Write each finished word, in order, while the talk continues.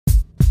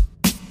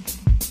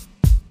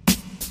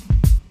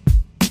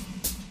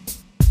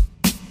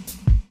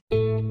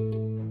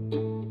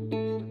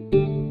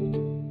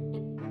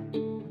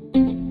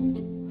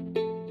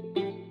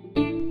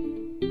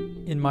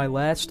my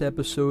last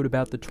episode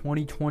about the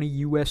 2020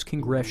 U.S.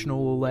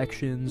 congressional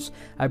elections,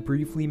 I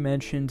briefly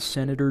mentioned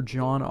Senator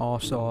Jon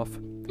Ossoff.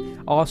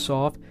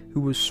 Ossoff,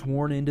 who was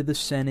sworn into the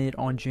Senate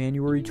on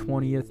January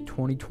 20th,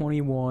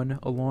 2021,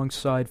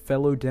 alongside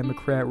fellow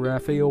Democrat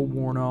Raphael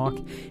Warnock,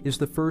 is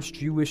the first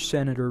Jewish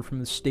senator from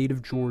the state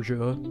of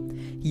Georgia.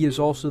 He is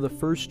also the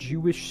first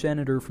Jewish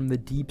senator from the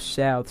Deep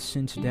South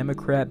since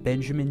Democrat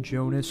Benjamin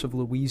Jonas of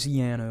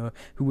Louisiana,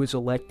 who was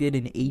elected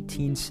in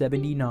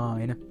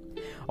 1879.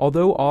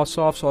 Although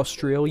Ossoff's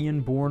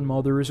Australian-born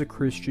mother is a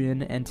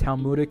Christian, and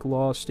Talmudic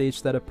law states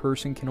that a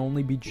person can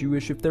only be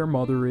Jewish if their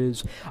mother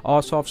is,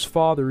 Ossoff's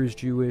father is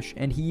Jewish,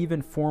 and he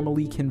even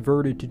formally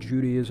converted to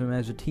Judaism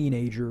as a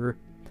teenager.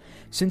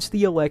 Since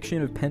the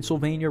election of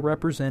Pennsylvania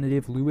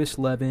Representative Louis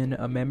Levin,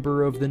 a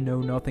member of the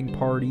Know Nothing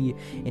Party,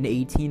 in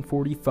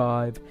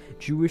 1845,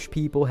 Jewish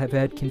people have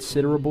had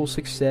considerable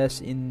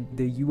success in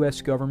the U.S.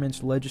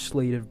 government's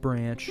legislative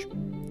branch.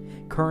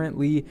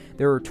 Currently,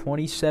 there are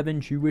 27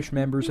 Jewish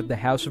members of the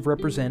House of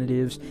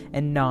Representatives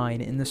and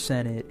 9 in the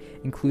Senate,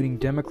 including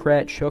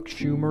Democrat Chuck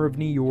Schumer of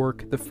New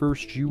York, the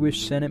first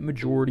Jewish Senate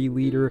Majority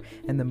Leader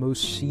and the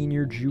most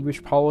senior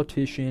Jewish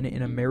politician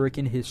in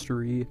American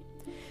history.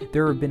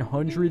 There have been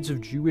hundreds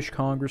of Jewish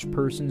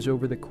congresspersons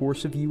over the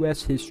course of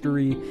U.S.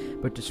 history,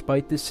 but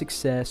despite this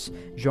success,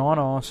 Jon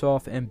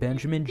Ossoff and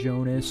Benjamin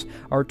Jonas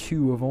are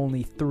 2 of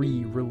only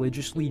 3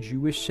 religiously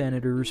Jewish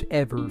senators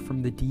ever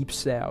from the Deep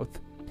South.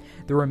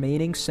 The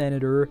remaining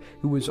senator,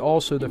 who was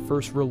also the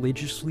first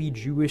religiously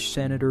Jewish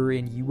senator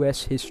in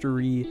U.S.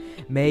 history,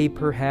 may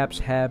perhaps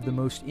have the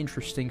most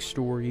interesting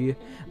story,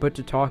 but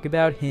to talk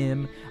about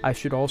him, I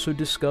should also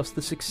discuss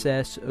the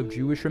success of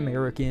Jewish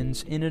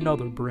Americans in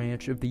another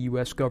branch of the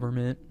U.S.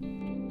 government.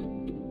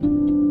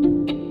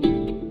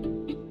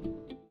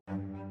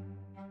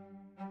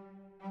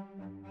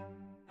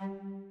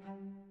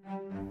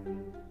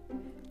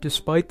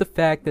 Despite the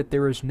fact that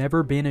there has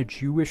never been a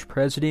Jewish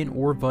president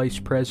or vice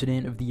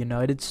president of the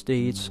United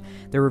States,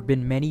 there have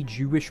been many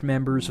Jewish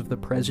members of the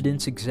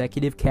president's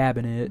executive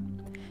cabinet.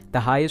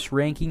 The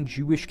highest-ranking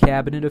Jewish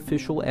cabinet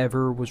official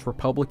ever was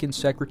Republican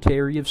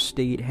Secretary of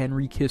State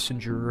Henry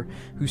Kissinger,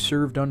 who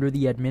served under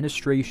the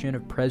administration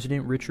of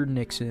President Richard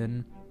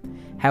Nixon.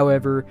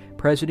 However,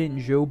 President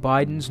Joe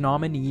Biden's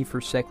nominee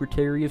for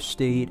Secretary of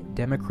State,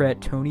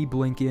 Democrat Tony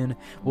Blinken,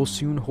 will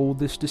soon hold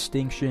this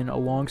distinction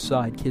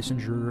alongside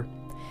Kissinger.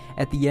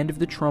 At the end of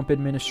the Trump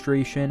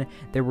administration,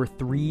 there were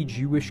 3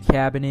 Jewish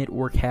cabinet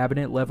or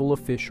cabinet-level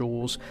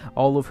officials,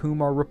 all of whom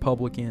are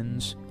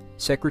Republicans: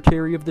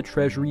 Secretary of the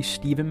Treasury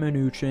Steven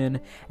Mnuchin,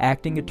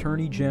 Acting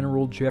Attorney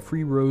General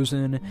Jeffrey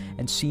Rosen,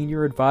 and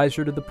Senior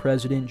Advisor to the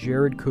President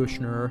Jared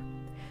Kushner.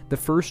 The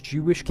first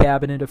Jewish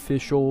cabinet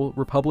official,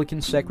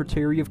 Republican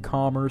Secretary of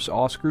Commerce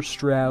Oscar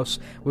Strauss,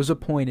 was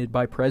appointed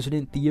by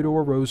President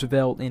Theodore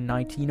Roosevelt in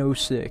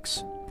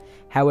 1906.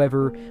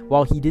 However,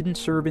 while he didn't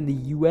serve in the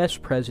U.S.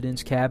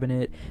 President's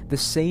cabinet, the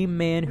same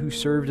man who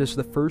served as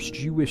the first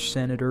Jewish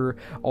senator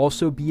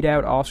also beat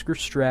out Oscar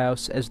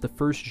Strauss as the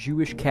first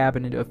Jewish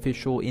cabinet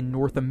official in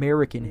North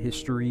American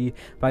history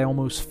by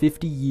almost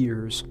 50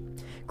 years.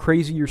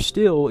 Crazier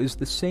still is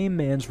the same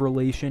man's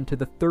relation to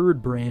the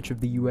third branch of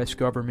the U.S.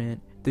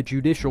 government, the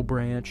judicial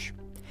branch.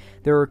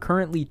 There are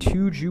currently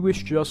 2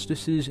 Jewish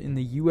justices in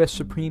the U.S.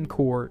 Supreme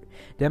Court,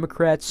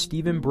 Democrats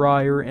Stephen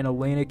Breyer and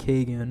Elena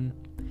Kagan.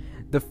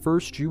 The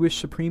first Jewish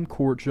Supreme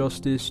Court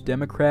Justice,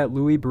 Democrat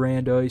Louis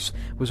Brandeis,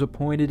 was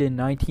appointed in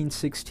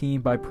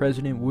 1916 by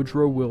President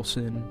Woodrow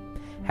Wilson.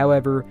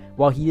 However,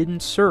 while he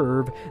didn't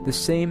serve, the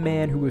same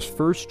man who was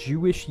first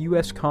Jewish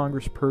U.S.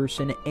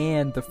 congressperson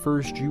and the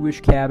first Jewish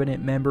cabinet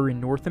member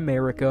in North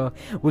America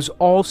was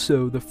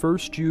also the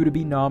first Jew to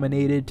be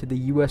nominated to the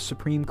U.S.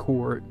 Supreme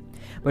Court.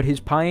 But his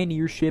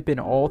pioneership in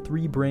all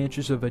 3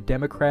 branches of a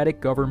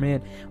democratic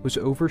government was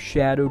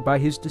overshadowed by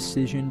his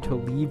decision to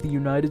leave the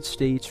United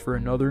States for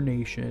another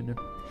nation.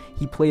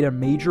 He played a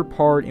major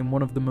part in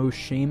one of the most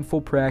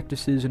shameful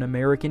practices in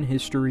American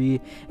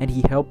history, and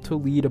he helped to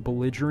lead a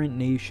belligerent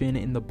nation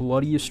in the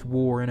bloodiest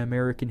war in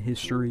American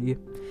history.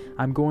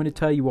 I'm going to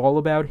tell you all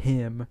about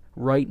him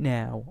right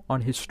now on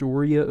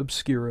Historia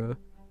Obscura.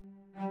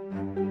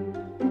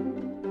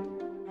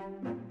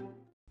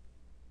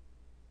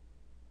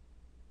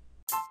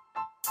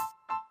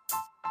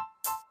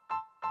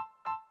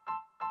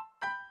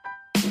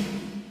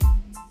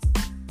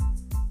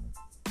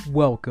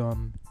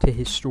 Welcome to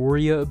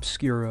Historia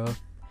Obscura.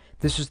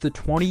 This is the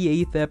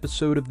 28th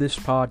episode of this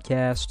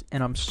podcast,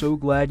 and I'm so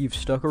glad you've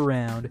stuck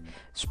around.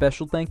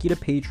 Special thank you to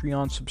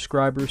Patreon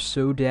subscriber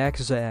Sodak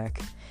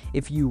Zach.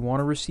 If you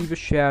want to receive a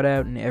shout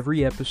out in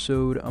every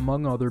episode,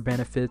 among other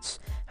benefits,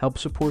 help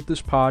support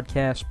this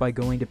podcast by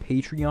going to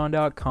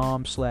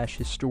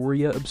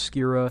patreon.com/Historia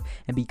Obscura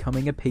and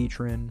becoming a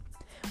patron.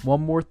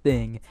 One more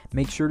thing,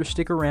 make sure to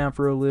stick around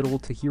for a little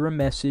to hear a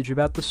message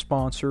about the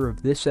sponsor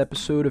of this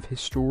episode of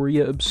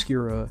Historia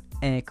Obscura,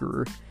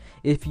 Anchor.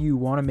 If you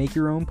want to make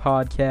your own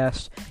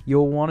podcast,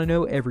 you'll want to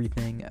know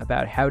everything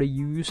about how to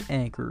use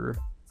Anchor.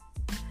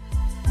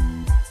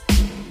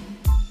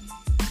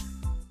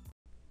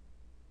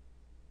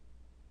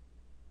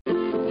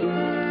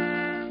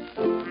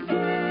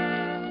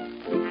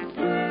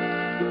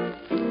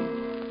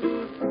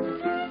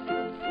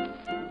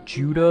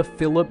 Judah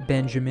Philip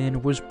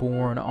Benjamin was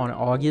born on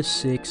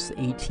August 6,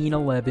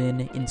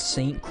 1811, in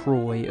St.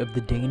 Croix of the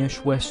Danish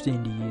West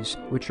Indies,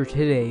 which are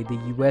today the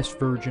U.S.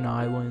 Virgin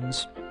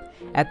Islands.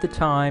 At the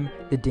time,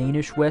 the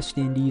Danish West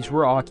Indies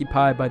were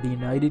occupied by the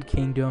United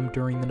Kingdom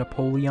during the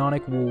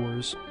Napoleonic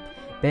Wars.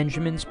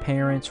 Benjamin's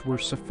parents were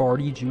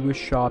Sephardi Jewish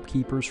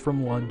shopkeepers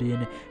from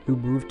London who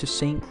moved to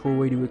St.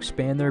 Croix to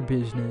expand their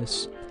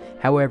business.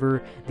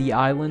 However, the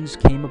islands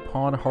came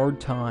upon hard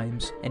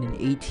times, and in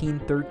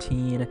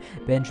 1813,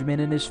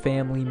 Benjamin and his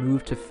family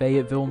moved to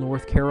Fayetteville,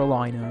 North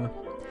Carolina.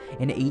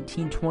 In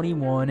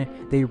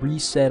 1821, they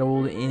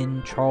resettled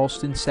in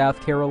Charleston, South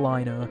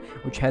Carolina,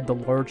 which had the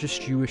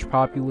largest Jewish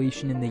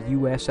population in the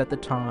U.S. at the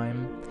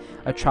time.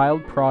 A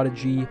child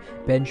prodigy,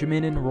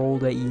 Benjamin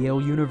enrolled at Yale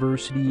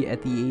University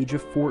at the age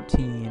of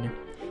 14.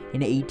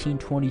 In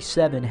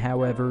 1827,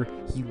 however,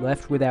 he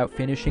left without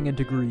finishing a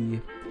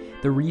degree.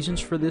 The reasons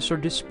for this are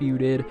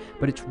disputed,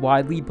 but it's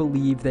widely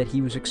believed that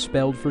he was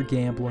expelled for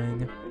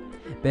gambling.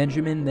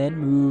 Benjamin then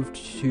moved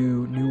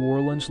to New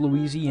Orleans,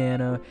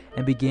 Louisiana,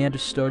 and began to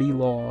study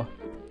law.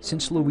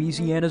 Since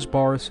Louisiana's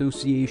Bar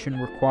Association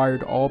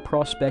required all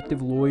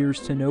prospective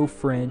lawyers to know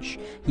French,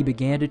 he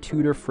began to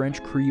tutor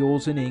French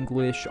Creoles in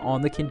English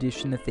on the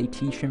condition that they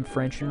teach him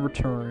French in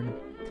return.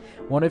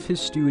 One of his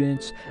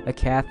students, a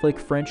Catholic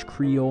French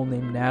Creole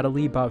named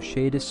Nathalie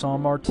Boucher de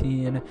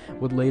Saint-Martin,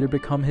 would later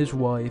become his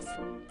wife.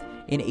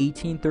 In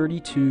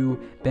 1832,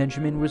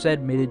 Benjamin was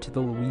admitted to the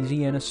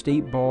Louisiana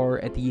State Bar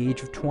at the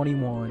age of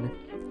 21.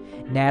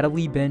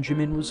 Nathalie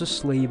Benjamin was a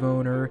slave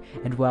owner,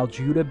 and while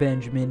Judah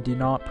Benjamin did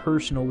not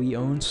personally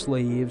own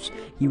slaves,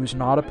 he was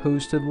not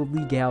opposed to the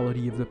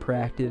legality of the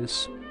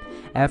practice.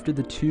 After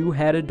the two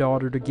had a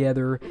daughter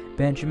together,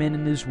 Benjamin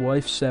and his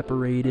wife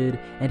separated,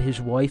 and his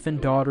wife and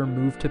daughter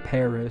moved to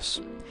Paris.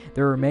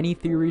 There are many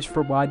theories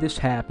for why this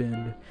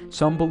happened.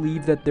 Some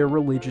believe that their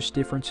religious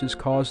differences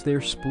caused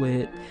their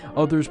split,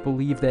 others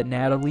believe that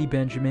Nathalie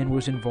Benjamin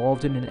was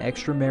involved in an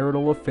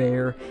extramarital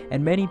affair,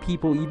 and many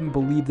people even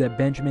believe that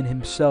Benjamin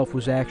himself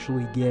was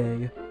actually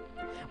gay.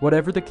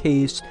 Whatever the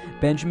case,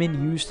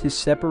 Benjamin used his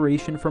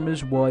separation from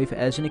his wife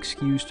as an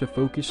excuse to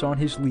focus on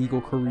his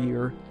legal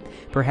career.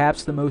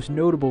 Perhaps the most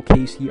notable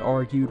case he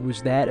argued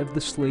was that of the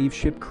slave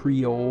ship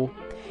Creole.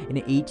 In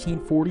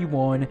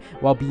 1841,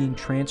 while being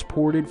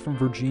transported from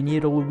Virginia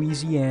to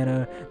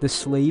Louisiana, the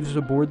slaves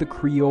aboard the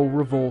Creole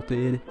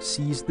revolted,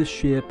 seized the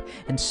ship,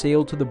 and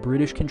sailed to the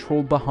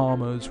British-controlled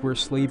Bahamas, where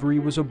slavery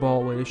was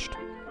abolished.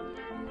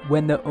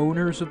 When the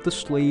owners of the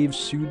slaves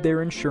sued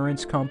their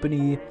insurance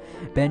company,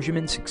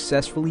 Benjamin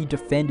successfully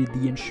defended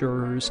the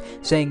insurers,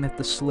 saying that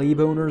the slave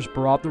owners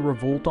brought the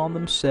revolt on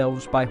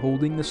themselves by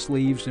holding the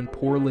slaves in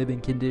poor living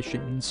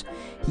conditions.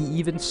 He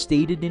even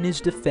stated in his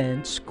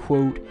defense,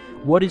 quote,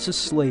 "What is a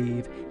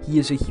slave? He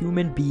is a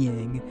human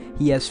being.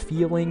 He has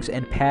feelings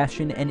and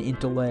passion and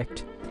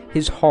intellect.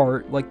 His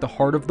heart, like the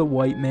heart of the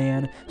white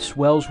man,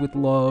 swells with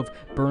love,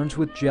 burns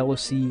with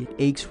jealousy,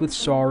 aches with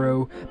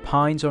sorrow,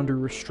 pines under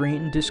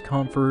restraint and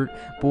discomfort,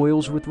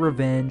 boils with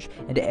revenge,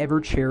 and ever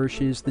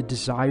cherishes the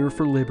desire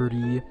for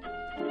liberty."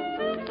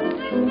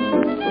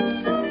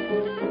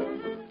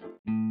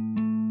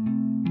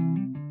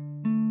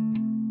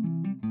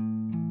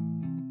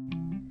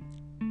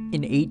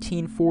 In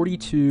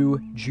 1842,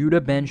 Judah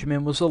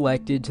Benjamin was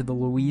elected to the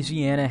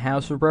Louisiana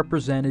House of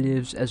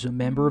Representatives as a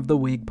member of the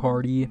Whig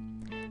Party.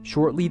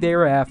 Shortly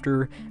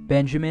thereafter,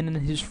 Benjamin and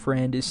his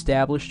friend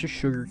established a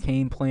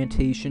sugarcane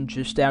plantation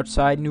just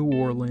outside New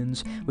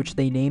Orleans, which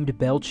they named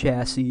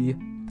Belle-Chasse.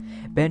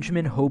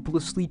 Benjamin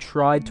hopelessly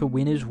tried to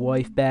win his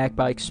wife back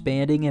by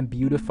expanding and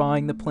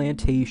beautifying the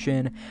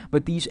plantation,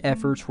 but these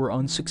efforts were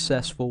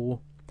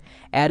unsuccessful.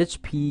 At its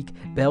peak,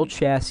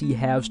 Belle-Chasse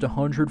housed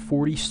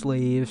 140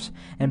 slaves,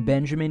 and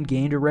Benjamin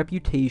gained a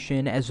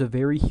reputation as a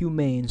very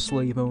humane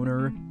slave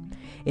owner.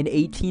 In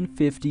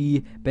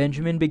 1850,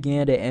 Benjamin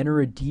began to enter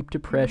a deep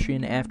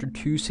depression after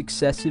two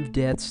successive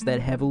deaths that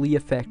heavily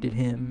affected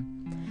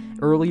him.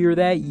 Earlier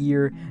that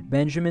year,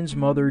 Benjamin's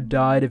mother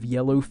died of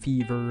yellow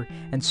fever,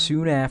 and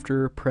soon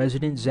after,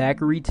 President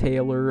Zachary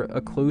Taylor,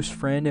 a close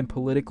friend and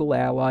political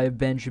ally of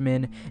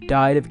Benjamin,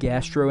 died of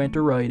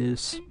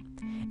gastroenteritis.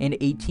 In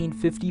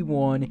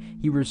 1851,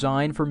 he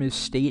resigned from his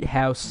state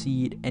house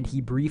seat, and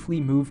he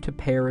briefly moved to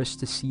Paris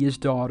to see his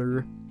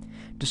daughter.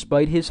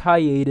 Despite his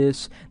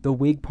hiatus, the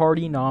Whig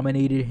Party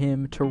nominated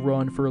him to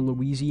run for a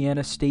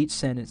Louisiana State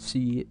Senate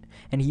seat,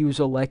 and he was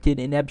elected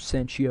in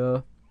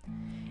absentia.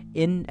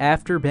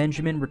 After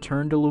Benjamin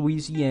returned to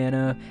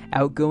Louisiana,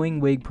 outgoing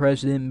Whig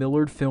President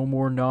Millard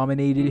Fillmore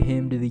nominated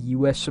him to the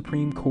U.S.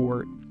 Supreme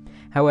Court.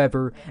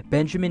 However,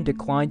 Benjamin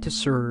declined to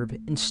serve,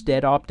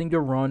 instead opting to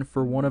run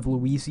for one of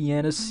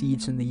Louisiana's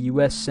seats in the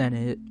U.S.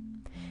 Senate.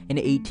 In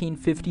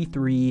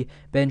 1853,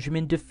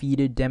 Benjamin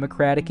defeated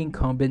Democratic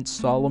incumbent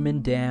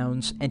Solomon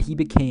Downs, and he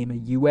became a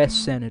U.S.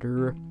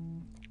 Senator.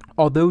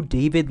 Although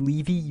David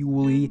Levy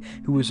Yulee,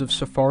 who was of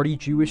Sephardi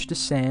Jewish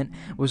descent,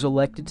 was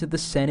elected to the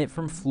Senate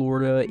from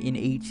Florida in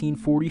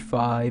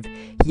 1845,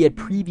 he had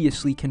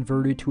previously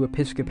converted to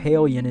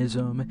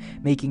Episcopalianism,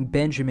 making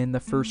Benjamin the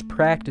first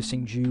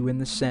practicing Jew in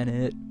the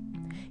Senate.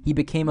 He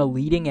became a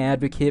leading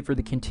advocate for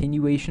the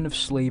continuation of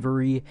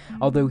slavery,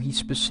 although he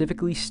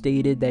specifically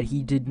stated that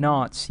he did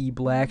not see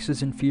blacks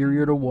as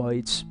inferior to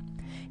whites.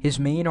 His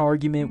main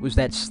argument was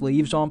that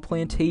slaves on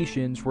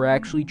plantations were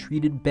actually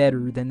treated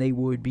better than they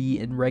would be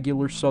in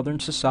regular Southern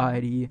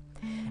society.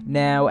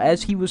 Now,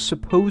 as he was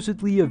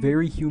supposedly a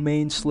very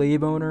humane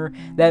slave owner,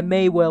 that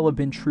may well have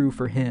been true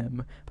for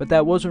him, but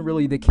that wasn't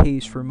really the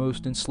case for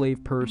most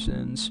enslaved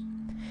persons.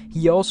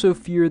 He also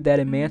feared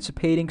that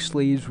emancipating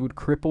slaves would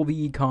cripple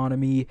the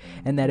economy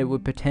and that it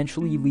would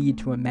potentially lead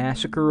to a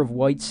massacre of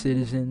white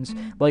citizens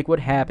like what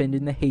happened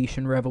in the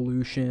Haitian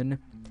Revolution.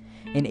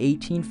 In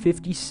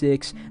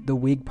 1856, the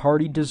Whig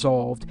Party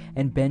dissolved,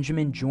 and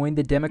Benjamin joined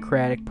the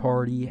Democratic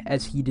Party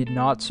as he did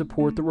not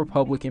support the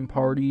Republican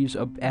Party's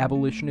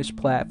abolitionist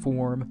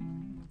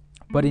platform.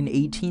 But in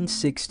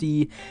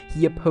 1860,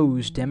 he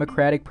opposed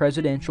Democratic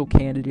presidential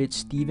candidate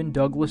Stephen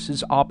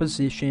Douglas's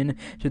opposition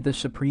to the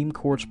Supreme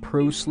Court's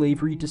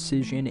pro-slavery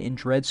decision in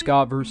Dred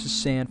Scott v.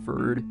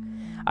 Sanford.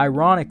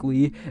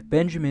 Ironically,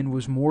 Benjamin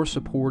was more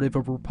supportive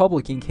of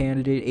Republican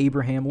candidate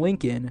Abraham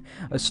Lincoln,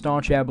 a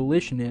staunch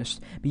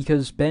abolitionist,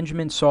 because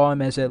Benjamin saw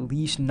him as at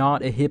least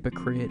not a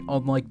hypocrite,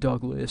 unlike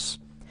Douglas.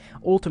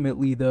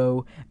 Ultimately,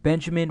 though,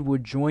 Benjamin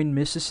would join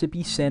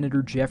Mississippi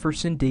Senator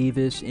Jefferson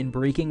Davis in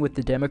breaking with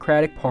the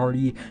Democratic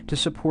Party to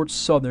support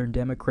Southern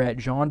Democrat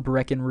John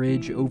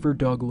Breckinridge over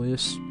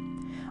Douglas.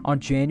 On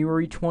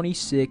January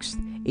 26,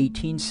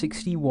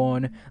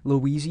 1861,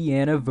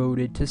 Louisiana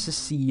voted to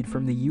secede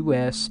from the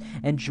U.S.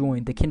 and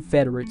joined the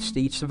Confederate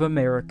States of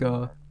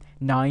America.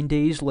 9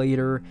 days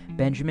later,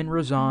 Benjamin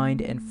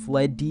resigned and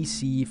fled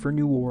D.C. for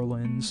New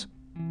Orleans.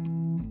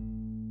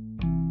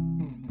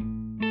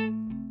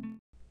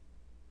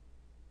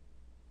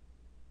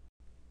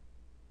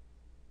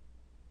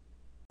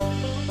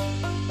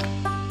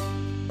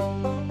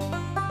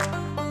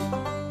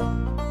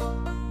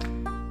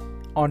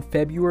 On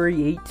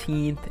February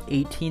 18,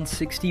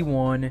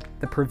 1861,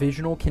 the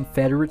Provisional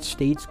Confederate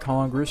States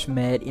Congress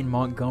met in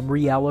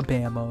Montgomery,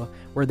 Alabama,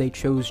 where they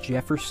chose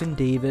Jefferson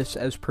Davis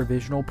as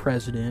provisional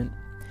president.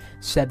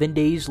 7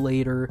 days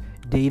later,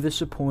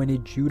 Davis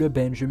appointed Judah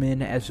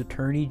Benjamin as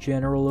Attorney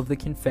General of the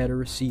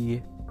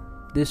Confederacy.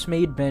 This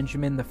made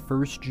Benjamin the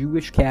first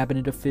Jewish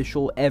cabinet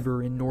official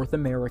ever in North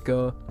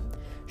America.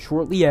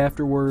 Shortly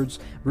afterwards,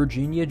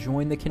 Virginia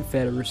joined the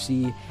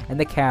Confederacy, and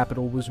the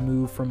capital was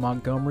moved from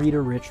Montgomery to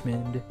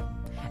Richmond.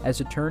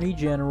 As Attorney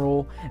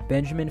General,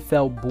 Benjamin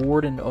felt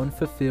bored and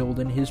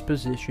unfulfilled in his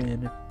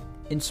position.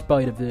 In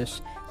spite of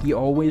this, he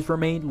always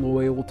remained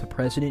loyal to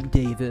President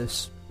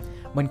Davis.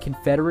 When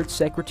Confederate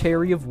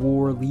Secretary of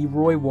War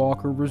Leroy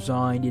Walker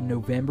resigned in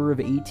November of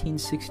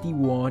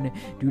 1861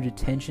 due to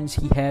tensions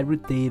he had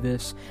with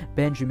Davis,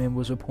 Benjamin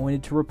was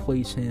appointed to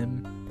replace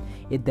him.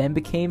 It then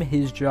became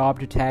his job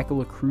to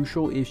tackle a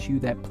crucial issue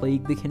that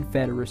plagued the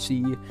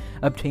Confederacy,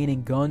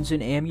 obtaining guns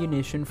and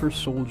ammunition for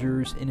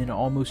soldiers in an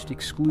almost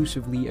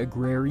exclusively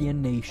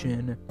agrarian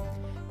nation.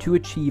 To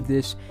achieve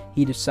this,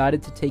 he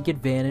decided to take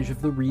advantage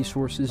of the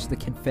resources the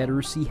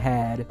Confederacy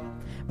had.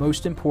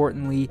 Most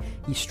importantly,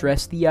 he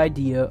stressed the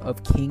idea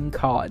of King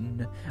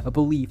Cotton, a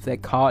belief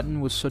that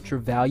cotton was such a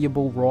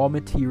valuable raw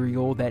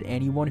material that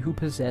anyone who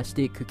possessed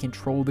it could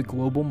control the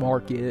global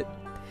market.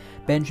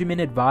 Benjamin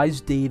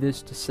advised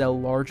Davis to sell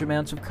large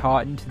amounts of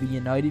cotton to the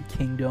United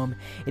Kingdom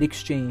in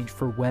exchange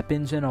for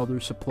weapons and other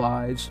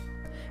supplies.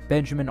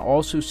 Benjamin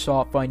also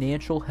sought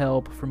financial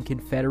help from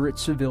Confederate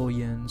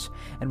civilians,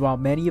 and while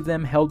many of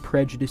them held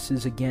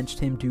prejudices against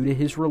him due to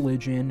his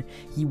religion,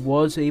 he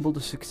was able to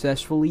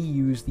successfully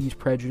use these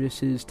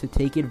prejudices to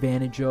take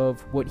advantage of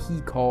what he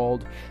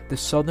called the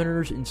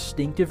Southerners'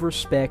 instinctive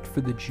respect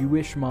for the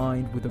Jewish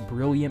mind with a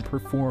brilliant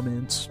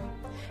performance.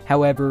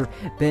 However,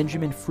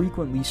 Benjamin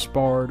frequently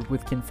sparred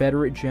with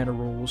Confederate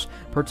generals,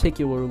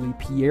 particularly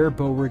Pierre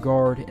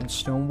Beauregard and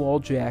Stonewall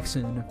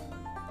Jackson.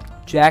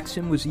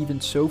 Jackson was even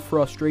so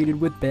frustrated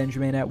with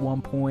Benjamin at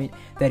one point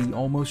that he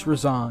almost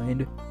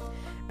resigned.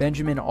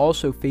 Benjamin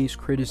also faced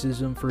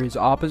criticism for his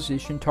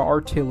opposition to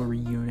artillery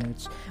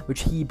units,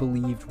 which he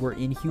believed were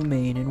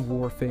inhumane in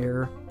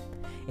warfare.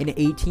 In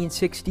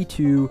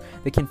 1862,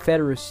 the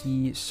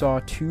Confederacy saw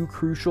two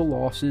crucial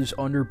losses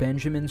under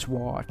Benjamin's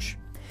watch.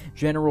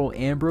 General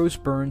Ambrose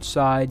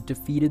Burnside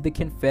defeated the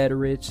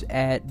Confederates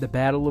at the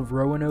Battle of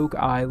Roanoke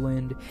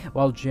Island,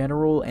 while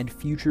General and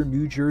future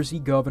New Jersey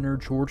Governor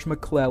George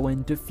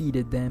McClellan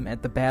defeated them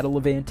at the Battle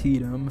of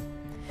Antietam.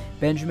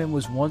 Benjamin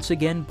was once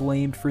again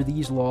blamed for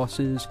these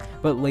losses,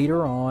 but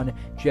later on,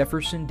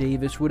 Jefferson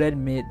Davis would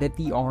admit that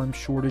the arms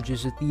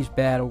shortages at these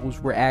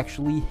battles were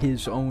actually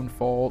his own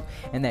fault,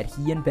 and that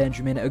he and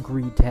Benjamin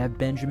agreed to have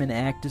Benjamin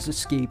act as a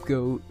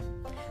scapegoat.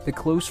 The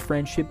close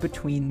friendship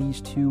between these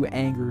two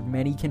angered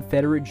many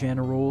Confederate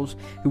generals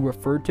who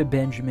referred to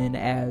Benjamin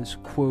as,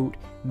 quote,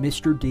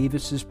 Mr.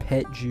 Davis's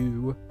pet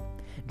Jew.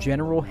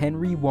 General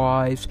Henry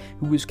Wise,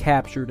 who was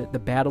captured at the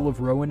Battle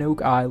of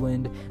Roanoke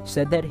Island,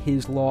 said that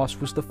his loss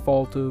was the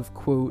fault of,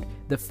 quote,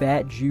 the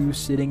fat Jew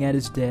sitting at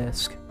his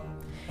desk.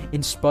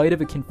 In spite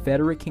of a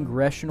Confederate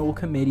congressional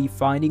committee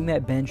finding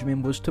that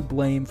Benjamin was to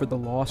blame for the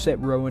loss at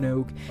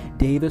Roanoke,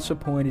 Davis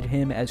appointed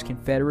him as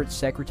Confederate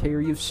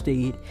Secretary of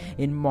State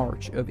in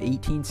March of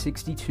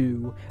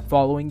 1862,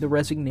 following the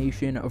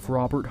resignation of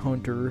Robert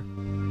Hunter.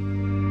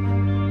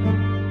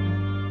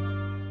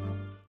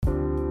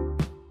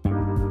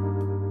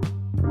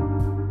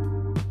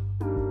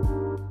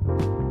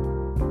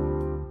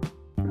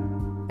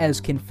 As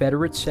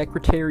Confederate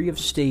Secretary of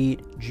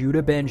State,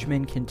 Judah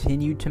Benjamin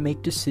continued to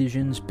make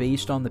decisions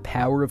based on the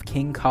power of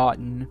King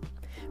Cotton.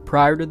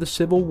 Prior to the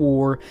Civil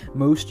War,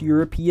 most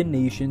European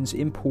nations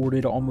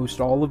imported almost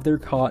all of their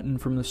cotton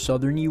from the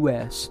southern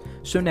U.S.,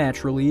 so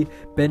naturally,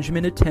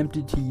 Benjamin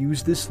attempted to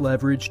use this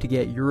leverage to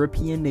get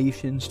European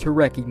nations to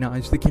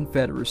recognize the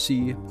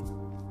Confederacy.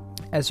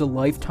 As a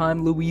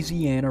lifetime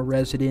Louisiana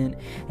resident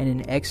and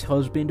an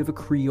ex-husband of a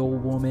Creole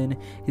woman,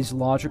 his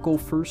logical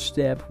first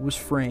step was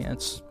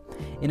France.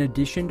 In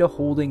addition to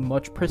holding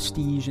much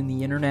prestige in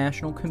the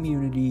international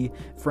community,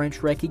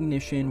 French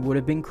recognition would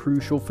have been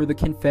crucial for the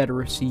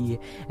Confederacy,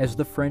 as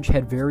the French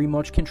had very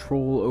much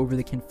control over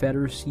the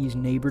Confederacy's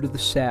neighbor to the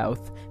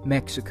south,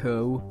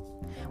 Mexico.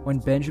 When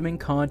Benjamin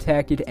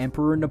contacted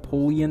Emperor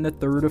Napoleon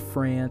III of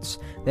France,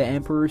 the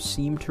emperor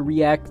seemed to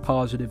react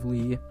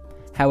positively.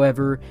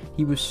 However,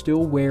 he was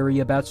still wary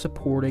about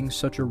supporting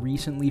such a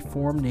recently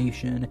formed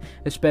nation,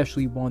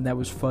 especially one that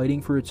was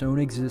fighting for its own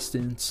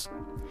existence.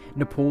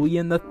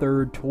 Napoleon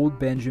III told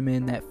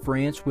Benjamin that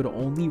France would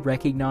only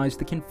recognize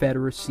the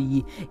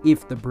Confederacy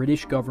if the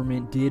British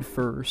government did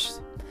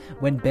first.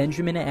 When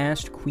Benjamin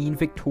asked Queen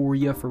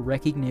Victoria for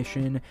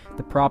recognition,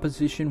 the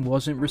proposition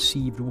wasn't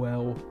received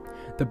well.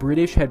 The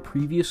British had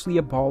previously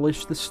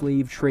abolished the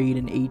slave trade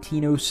in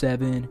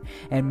 1807,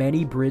 and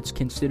many Brits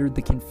considered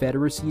the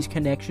Confederacy's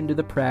connection to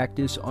the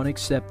practice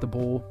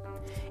unacceptable.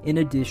 In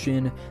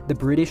addition, the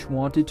British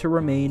wanted to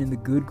remain in the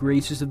good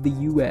graces of the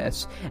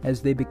U.S.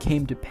 as they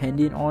became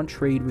dependent on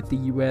trade with the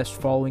U.S.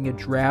 following a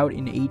drought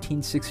in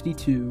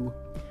 1862.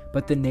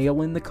 But the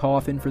nail in the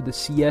coffin for the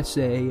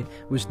CSA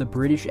was the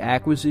British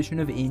acquisition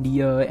of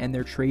India and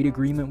their trade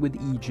agreement with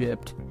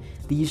Egypt.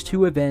 These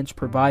two events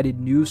provided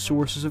new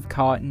sources of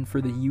cotton for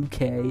the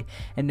UK,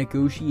 and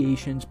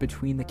negotiations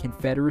between the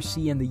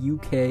Confederacy and the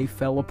UK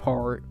fell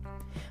apart.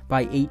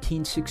 By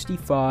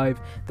 1865,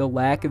 the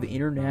lack of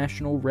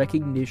international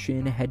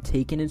recognition had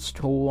taken its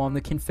toll on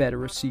the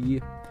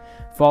Confederacy.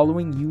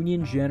 Following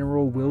Union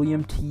General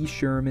William T.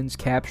 Sherman's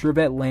capture of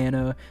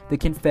Atlanta, the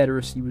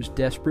Confederacy was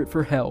desperate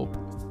for help.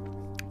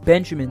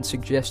 Benjamin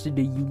suggested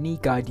a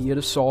unique idea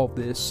to solve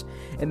this,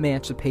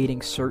 emancipating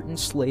certain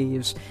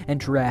slaves and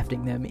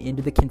drafting them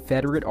into the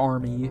Confederate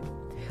Army.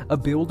 A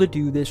bill to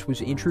do this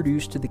was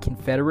introduced to the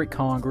Confederate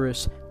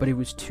Congress, but it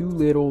was too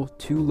little,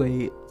 too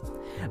late.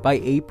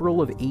 By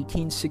April of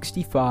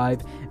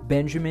 1865,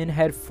 Benjamin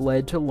had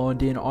fled to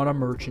London on a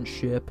merchant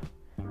ship.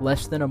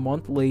 Less than a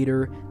month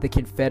later, the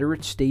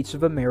Confederate States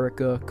of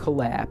America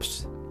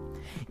collapsed.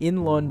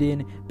 In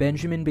London,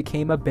 Benjamin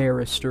became a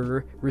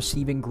barrister,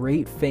 receiving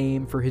great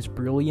fame for his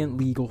brilliant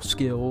legal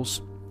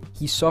skills.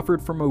 He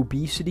suffered from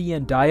obesity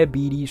and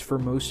diabetes for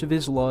most of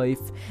his life,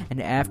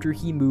 and after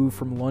he moved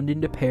from London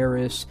to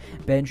Paris,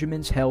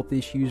 Benjamin's health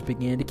issues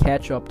began to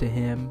catch up to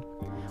him.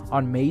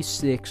 On May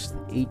 6,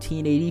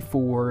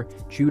 1884,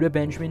 Judah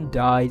Benjamin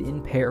died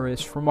in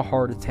Paris from a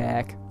heart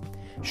attack.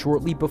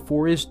 Shortly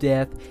before his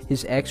death,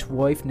 his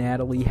ex-wife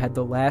Natalie had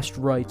the last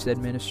rites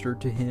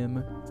administered to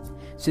him.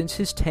 Since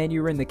his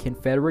tenure in the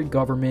Confederate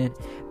government,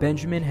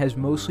 Benjamin has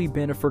mostly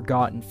been a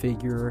forgotten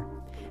figure.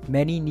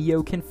 Many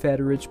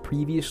neo-Confederates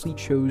previously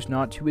chose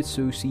not to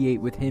associate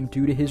with him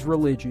due to his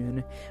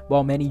religion,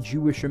 while many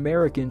Jewish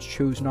Americans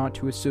chose not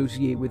to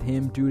associate with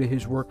him due to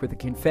his work with the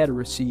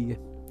Confederacy.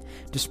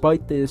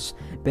 Despite this,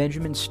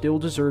 Benjamin still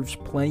deserves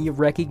plenty of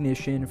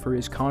recognition for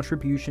his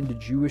contribution to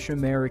Jewish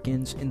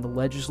Americans in the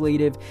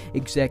legislative,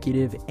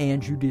 executive,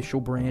 and judicial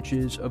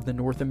branches of the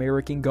North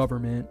American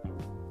government.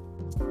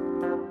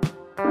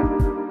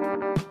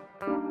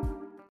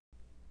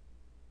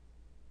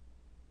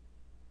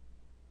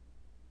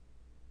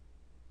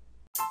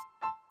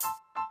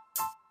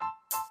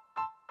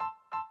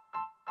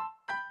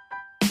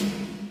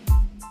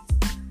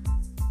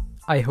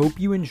 I hope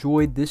you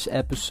enjoyed this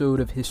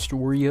episode of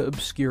Historia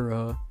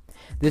Obscura.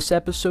 This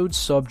episode's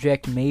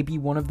subject may be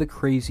one of the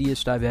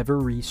craziest I've ever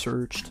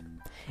researched.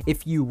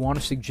 If you want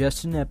to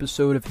suggest an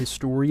episode of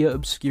Historia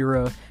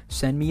Obscura,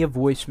 send me a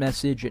voice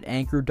message at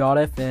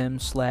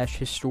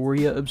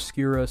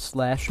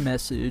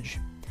anchor.fm/historiaobscura/message.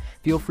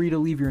 Feel free to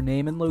leave your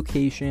name and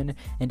location,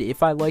 and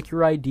if I like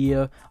your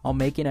idea, I'll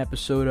make an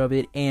episode of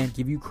it and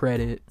give you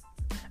credit.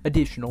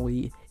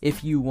 Additionally,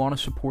 if you want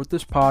to support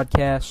this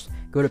podcast,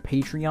 go to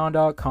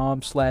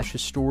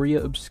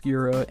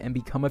patreon.com/historiaobscura and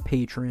become a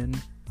patron.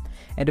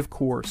 And of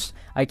course,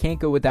 I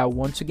can't go without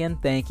once again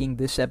thanking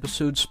this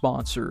episode's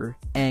sponsor,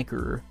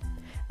 Anchor.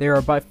 They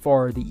are by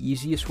far the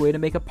easiest way to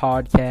make a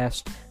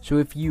podcast, so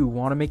if you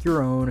want to make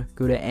your own,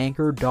 go to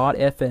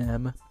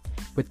anchor.fm.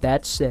 With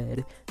that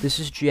said, this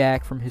is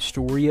Jack from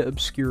Historia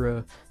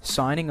Obscura,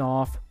 signing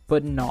off,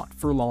 but not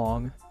for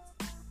long.